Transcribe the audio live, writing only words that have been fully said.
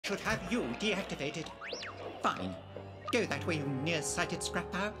should have you deactivated. Fine. Go that way, you nearsighted scrap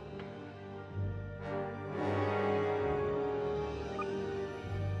pile.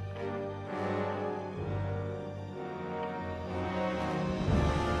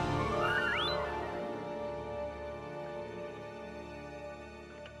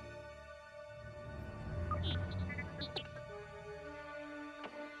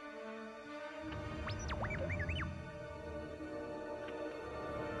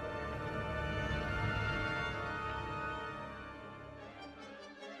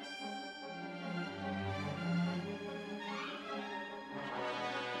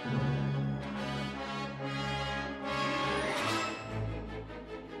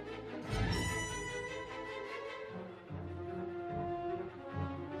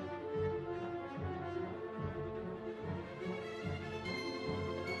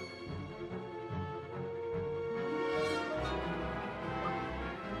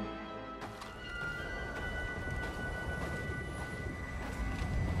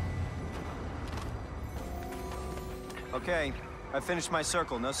 Okay, I finished my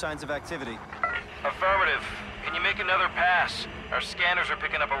circle. No signs of activity. Affirmative. Can you make another pass? Our scanners are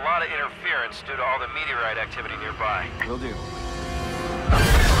picking up a lot of interference due to all the meteorite activity nearby. Will do.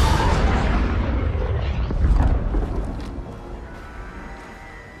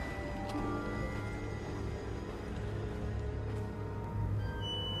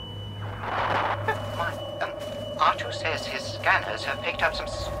 R2 says his scanners have picked up some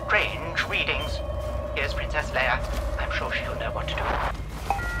strange readings. Here's Princess Leia. I'm sure she'll know what to do.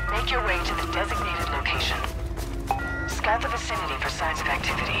 Make your way to the designated location. Scout the vicinity for signs of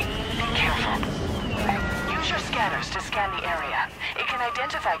activity. Be careful. Use your scanners to scan the area. It can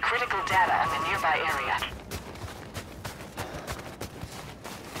identify critical data on the nearby area.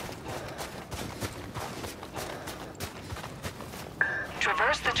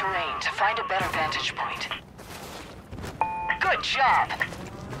 Traverse the terrain to find a better vantage point. Good job!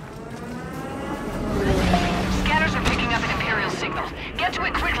 Scanners are picking up an Imperial signal. Get to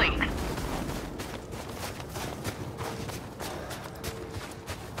it quickly!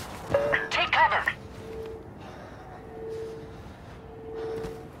 Take cover!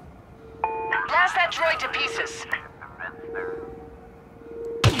 Blast that droid to pieces!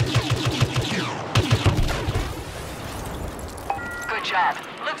 Good job.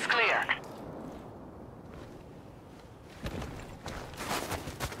 Looks clear.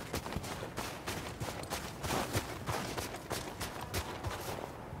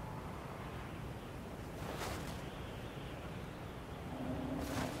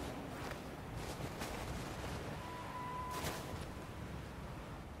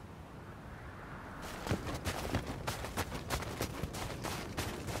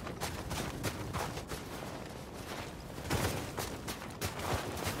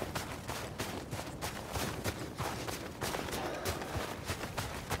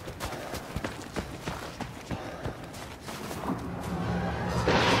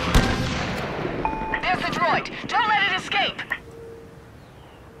 Don't let it escape!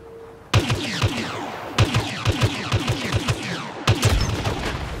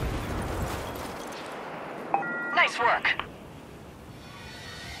 Nice work.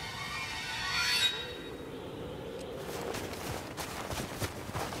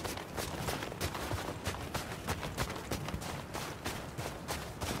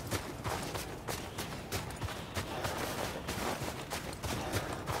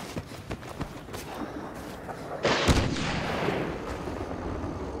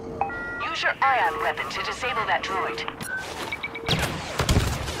 Use your ion weapon to disable that droid.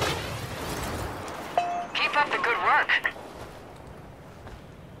 Keep up the good work.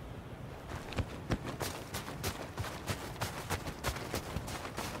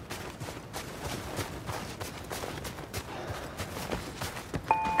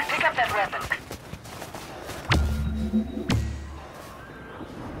 Pick up that weapon.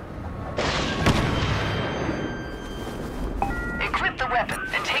 Equip the weapon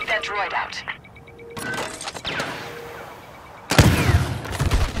and take that droid out.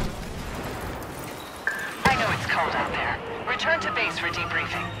 I know it's cold out there. Return to base for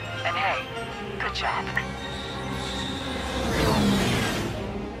debriefing. And hey, good job.